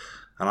seen,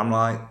 and I'm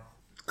like,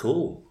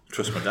 cool,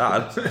 trust my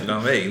dad, you know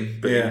what I mean?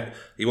 But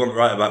he wasn't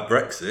right about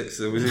Brexit,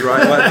 so was he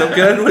right about Duncan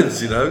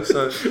Edwards, you know?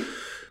 So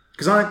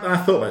because I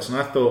thought this, and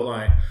I thought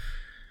like,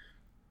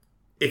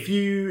 if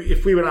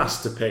we were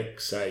asked to pick,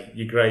 say,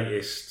 your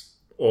greatest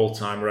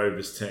all-time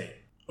Rovers team,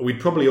 we'd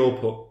probably all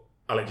put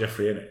Alec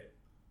Jeffrey in it,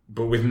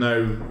 but with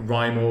no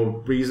rhyme or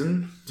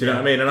reason. Do you know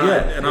what I mean?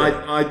 And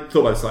I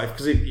thought about this, like,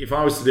 because if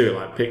I was to do it,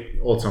 like, pick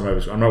all-time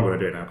Rovers, I'm not going to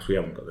do it now because we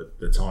haven't got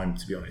the time,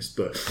 to be honest,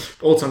 but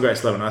all-time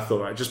greatest 11, I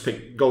thought, right, just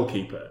pick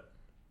goalkeeper.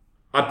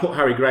 I'd put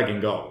Harry Gregg in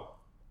goal.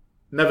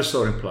 Never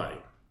saw him play.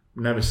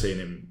 Never seen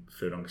him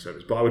for Doncaster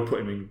Rovers, but I would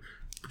put him in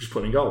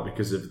goal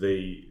because of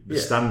the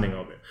standing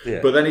of it. Yeah.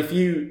 But then if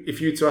you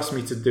were to ask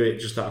me to do it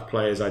just out of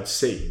players I'd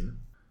seen,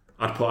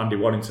 I'd put Andy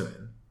Waddington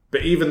in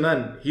But even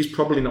then, he's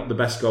probably not the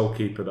best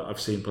goalkeeper that I've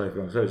seen play for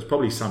Doncaster Rovers. It's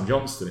probably Sam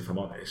Johnston, if I'm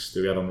honest,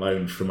 who we had on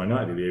loan from Man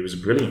United. He was a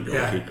brilliant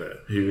goalkeeper,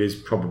 who is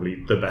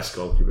probably the best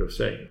goalkeeper I've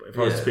seen. But if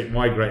I was to pick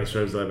my greatest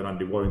Rovers 11,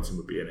 Andy Warrington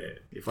would be in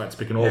it. If I had to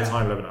pick an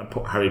all-time 11, I'd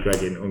put Harry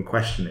Gregg in,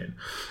 unquestioning.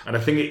 And I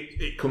think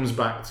it comes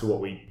back to what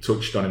we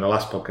touched on in the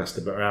last podcast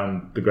about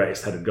around the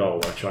greatest headed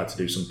goal, where I tried to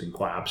do something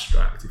quite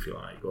abstract, if you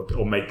like,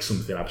 or make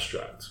something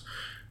abstract.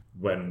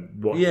 When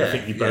what I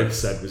think you both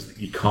said was that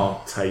you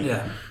can't take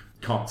it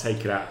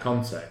out of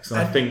context, and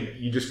I think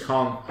you just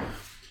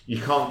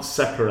can't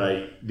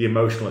separate the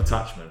emotional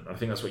attachment. I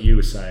think that's what you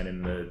were saying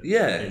in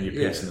your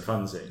piece in the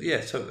fanzine.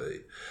 Yeah,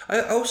 totally.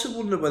 I also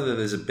wonder whether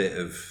there's a bit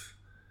of,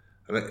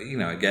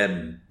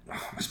 again,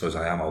 I suppose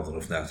I am old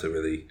enough now to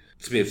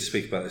be able to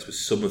speak about this with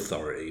some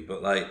authority,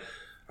 but like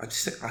I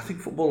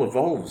think football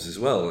evolves as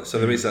well. So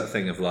there is that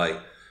thing of like,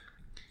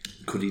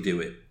 could he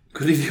do it?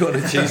 Could he do it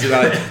on a Tuesday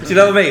night? Do you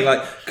know what I mean?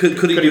 Like, could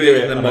he do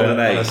it in the modern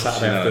age? On a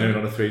Saturday afternoon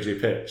on a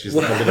 3G pitch is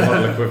probably the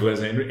modern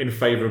equivalent in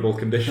favourable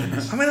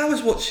conditions. I mean, I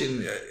was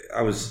watching.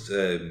 I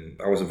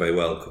wasn't very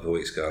well a couple of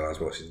weeks ago, and I was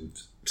watching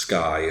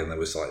Sky, and there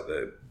was like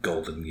the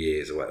golden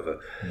years or whatever.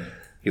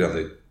 Yeah.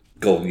 The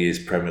golden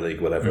years Premier League,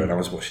 whatever. And I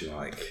was watching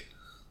like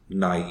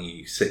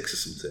 96 or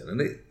something,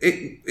 and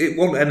it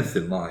wasn't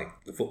anything like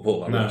the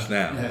football I watch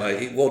now. Yeah.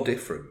 Like, it was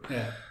different.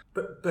 Yeah,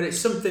 but it's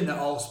something that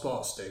all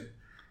sports do.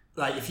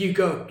 Like, if you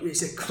go,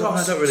 it's a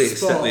cross. I don't really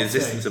accept the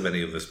existence of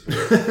any of this.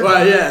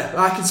 Well, yeah,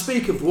 I can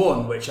speak of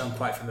one which I'm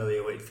quite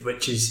familiar with,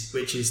 which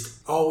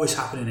is always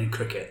happening in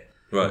cricket.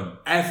 Right.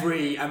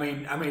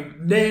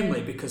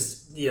 Namely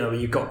because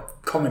you've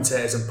got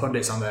commentators and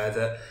pundits on there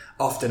that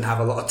often have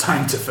a lot of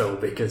time to fill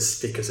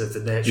because of the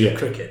nature of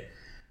cricket.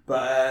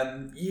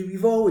 But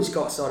you've always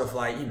got sort of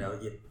like your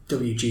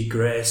W.G.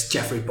 Grace,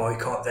 Geoffrey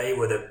Boycott. They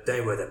were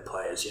the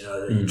players,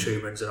 the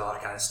Trumans and all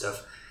that kind of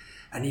stuff.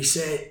 And you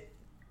say,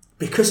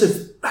 because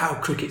of how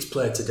cricket's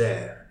played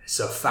today,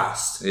 so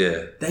fast,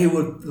 they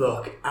would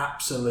look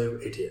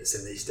absolute idiots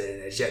in these days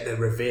and age, yet they're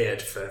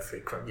revered for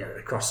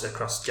across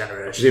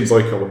generations. Do you think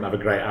Boycott wouldn't have a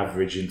great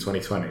average in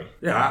 2020?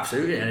 Yeah,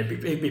 absolutely, and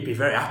he'd be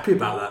very happy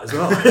about that as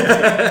well.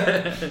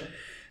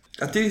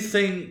 I do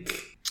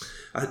think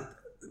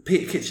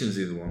Peter Kitchen's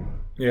the other one.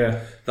 Yeah,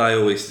 that I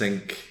always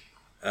think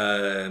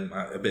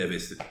a bit of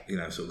it's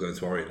sort of going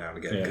to Orient now and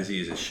again because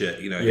he is a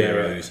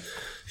hero who's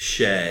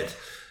shared.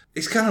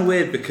 It's kind of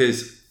weird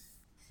because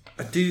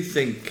I do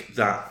think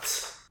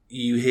that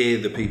you hear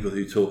the people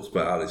who talked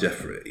about Ali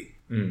Jeffrey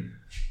and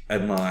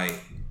no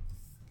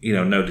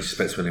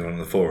disrespect to anyone on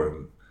the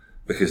forum,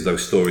 because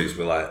those stories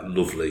were like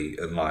lovely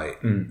and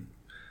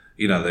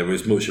there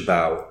was as much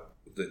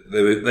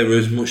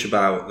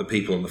about the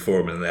people on the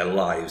forum and their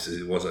lives as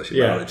it was actually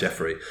about Ali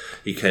Jeffrey.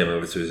 He came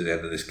over to us at the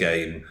end of this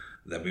game,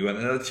 then we went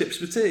and had chips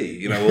for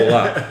tea, all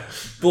that.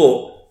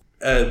 But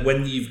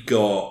when you've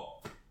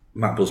got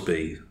Matt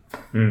Busby,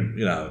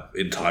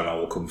 in time I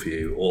will come for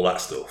you, all that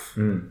stuff.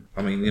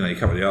 I mean, you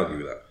can't really argue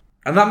with that.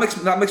 And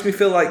that makes me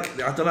feel like,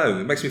 I don't know,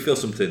 it makes me feel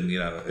something,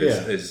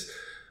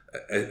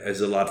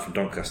 as a lad from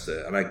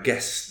Doncaster. And I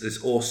guess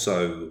there's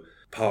also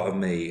part of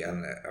me,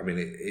 and I mean,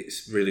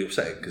 it's really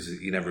upsetting because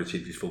he never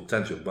achieved his full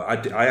potential,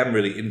 but I am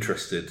really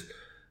interested.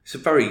 It's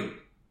I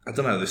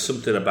don't know, there's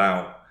something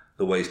about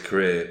the way his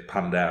career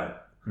panned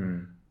out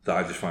that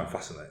I just find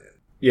fascinating.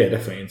 Yeah,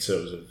 definitely, in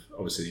terms of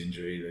obviously the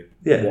injury,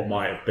 what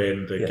might have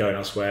been, going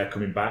elsewhere,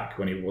 coming back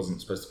when he wasn't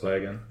supposed to play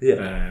again.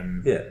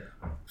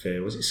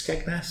 So was it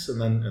Skegness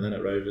and then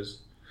at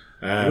Rovers?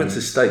 He went to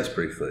the States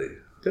briefly.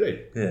 Did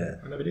he? Yeah,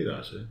 I never knew that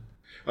actually.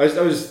 I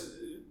was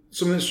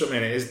something that struck me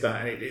in it is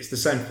that it's the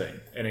same thing,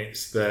 and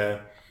it's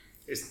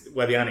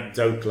where the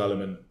anecdotal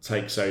element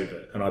takes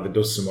over and either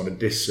does someone a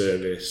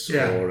disservice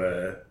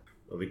or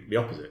the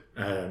opposite,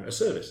 a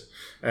service,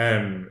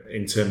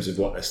 in terms of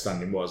what their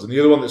standing was. And the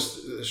other one that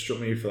struck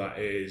me for that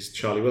is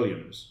Charlie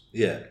Williams.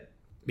 Yeah.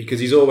 Because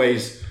he's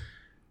always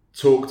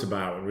talked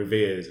about and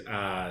revered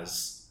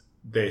as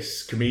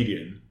this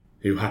comedian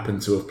who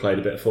happened to have played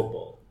a bit of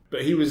football.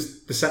 But he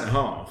was the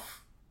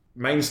centre-half,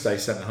 mainstay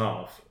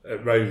centre-half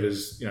at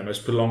Rovers,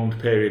 most prolonged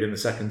period in the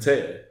second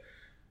tier.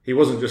 He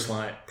wasn't just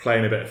like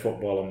playing a bit of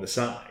football on the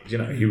side.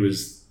 He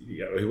was...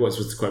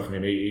 was to quote from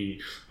him,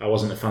 I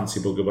wasn't a fancy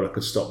bugger, but I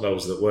could stop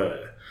those that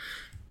were.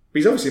 But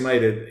he's obviously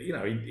made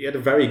he had a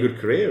very good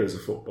career as a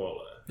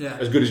footballer. Yeah.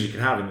 As good as you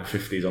can have in the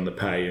 50s on the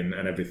pay and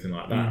everything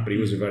like that. But he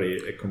was a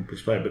very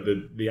accomplished player. But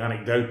the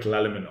anecdotal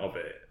element of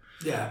it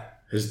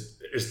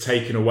has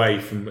taken away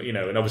from,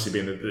 and obviously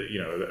being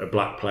a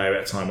black player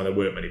at a time when there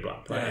weren't many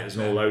black players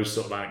and all those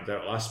sort of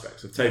anecdotal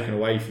aspects have taken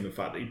away from the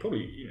fact that he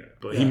probably,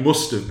 but he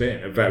must have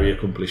been a very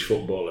accomplished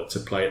footballer to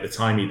play at the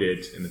time he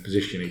did, in the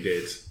position he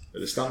did, at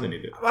the standing he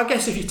did. Well, I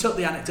guess if you took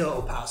the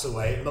anecdotal parts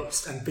away and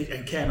looked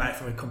and came at it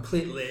from a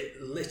completely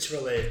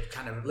literary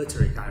kind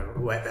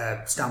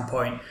of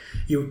standpoint,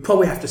 you would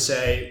probably have to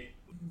say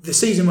the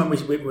season when we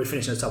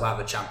finished in the top half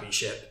of the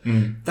Championship,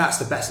 that's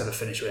the best ever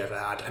finish we ever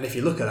had. And if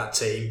you look at that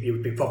team, you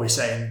would be probably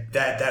saying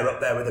they're up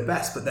there with the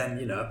best. But then,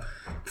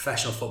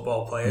 professional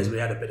football players, we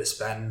had a bit of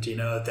spend.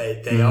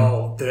 They're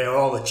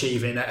all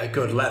achieving at a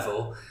good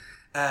level.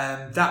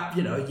 That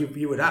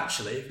you would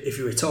actually, if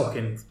you were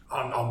talking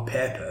on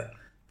paper,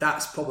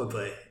 that's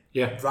probably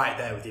right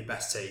there with your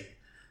best team.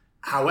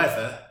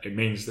 However, it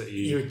means that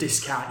you would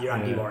discount your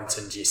Andy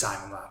Warringtons, your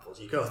Simon Marples.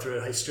 You go through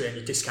history and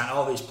you discount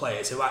all these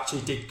players who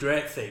actually did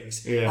great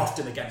things,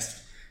 often in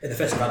the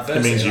face of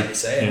adversity, like you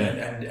say,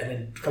 and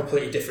in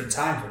completely different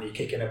times when you're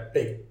kicking a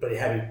big, bloody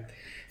heavy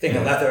thing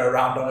of leather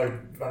around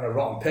on a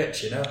rotten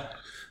pitch.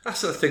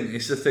 That's the thing.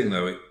 It's the thing,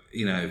 though.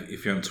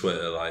 If you're on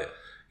Twitter,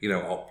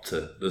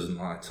 Opta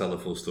doesn't tell the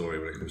full story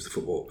when it comes to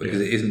football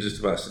because it isn't just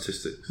about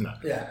statistics. No.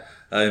 Yeah.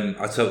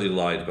 I totally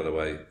lied, by the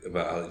way,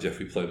 about how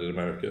Jeffrey played in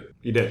America.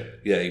 You did?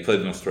 Yeah, he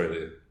played in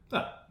Australia.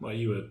 Well,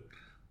 you were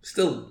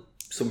still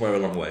somewhere a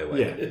long way away.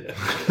 Yeah.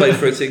 Played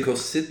for a team called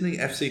Sydney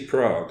FC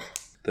Prague.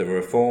 They were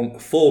a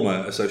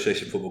former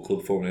association football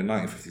club formed in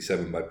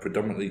 1957 by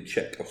predominantly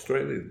Czech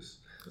Australians.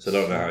 So I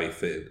don't know how he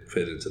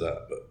fit into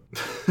that,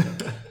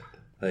 but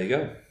there you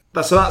go.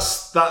 That's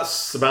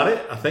about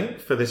it, I think,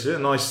 for this year. A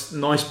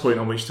nice point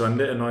on which to end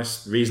it. A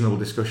nice, reasonable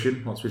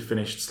discussion once we've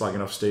finished slagging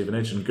off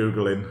Stevenage and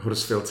Googling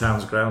Huddersfield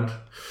Town's ground.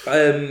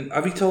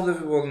 Have you told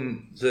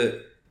everyone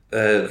that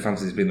the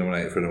fantasy's been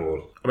nominated for an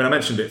award? I mean, I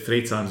mentioned it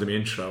 3 times in the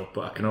intro,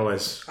 but I can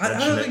always I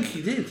don't think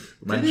you did.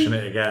 Mention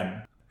it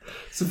again.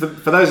 So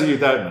for those of you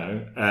who don't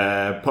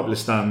know, Popular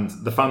Stand,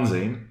 the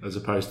fanzine, as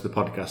opposed to the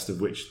podcast of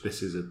which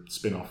this is a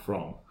spin-off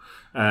from,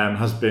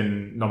 has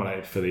been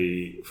nominated for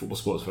the Football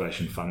Sports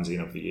Federation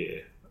Fanzine of the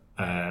Year,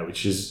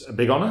 which is a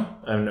big honour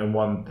and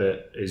one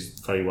that is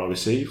very well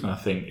received, and I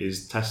think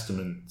is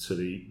testament to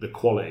the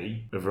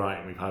quality of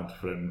writing we've had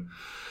from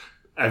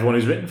everyone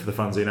who's written for the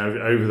fanzine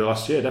over the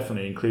last year,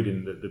 definitely,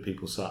 including the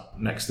people sat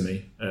next to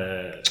me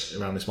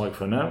around this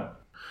microphone now.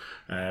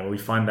 We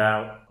find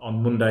out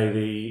on Monday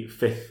the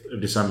 5th of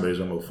December is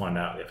when we'll find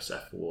out the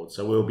FSF award.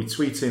 So we'll be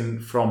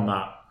tweeting from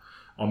that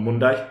on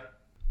Monday.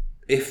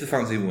 If the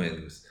fanzine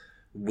wins,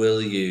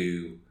 will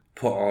you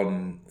put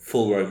on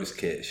full Rovers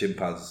kit, shin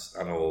pads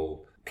and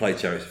all, play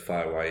Chariots of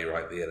Fire while you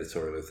write the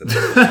editorial of the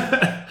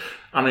day?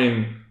 I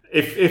mean,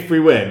 if we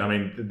win, I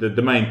mean,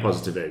 the main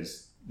positive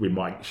is we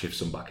might shift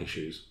some back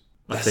issues.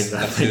 That's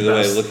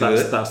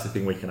the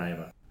thing we can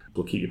aim at.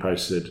 We'll keep you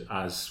posted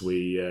as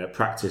we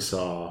practice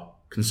our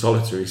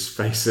consolatory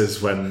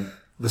spaces when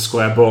the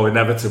square ball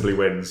inevitably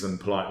wins and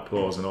polite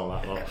applause and all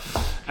that lot.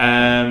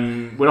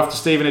 We're off to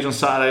Stevenage on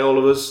Saturday, all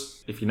of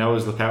us. If you know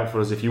us, look out for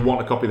us. If you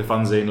want a copy of the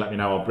fanzine, let me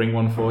know. I'll bring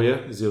one for you,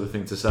 is the other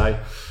thing to say.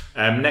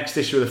 Next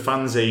issue of the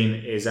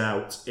fanzine is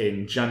out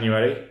in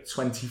January,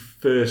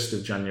 21st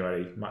of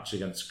January, match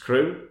against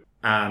Crewe.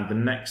 And the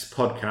next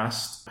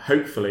podcast,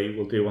 hopefully,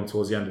 we'll do one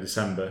towards the end of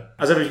December.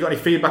 As ever, if you've got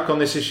any feedback on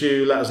this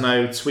issue, let us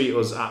know. Tweet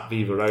us at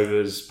Viva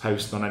Rovers,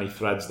 post on any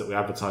threads that we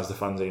advertise the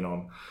fanzine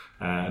on,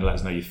 and let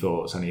us know your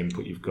thoughts, any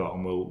input you've got,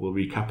 and we'll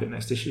recap it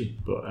next issue.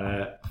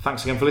 But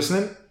thanks again for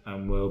listening,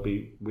 and we'll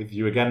be with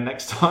you again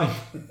next time.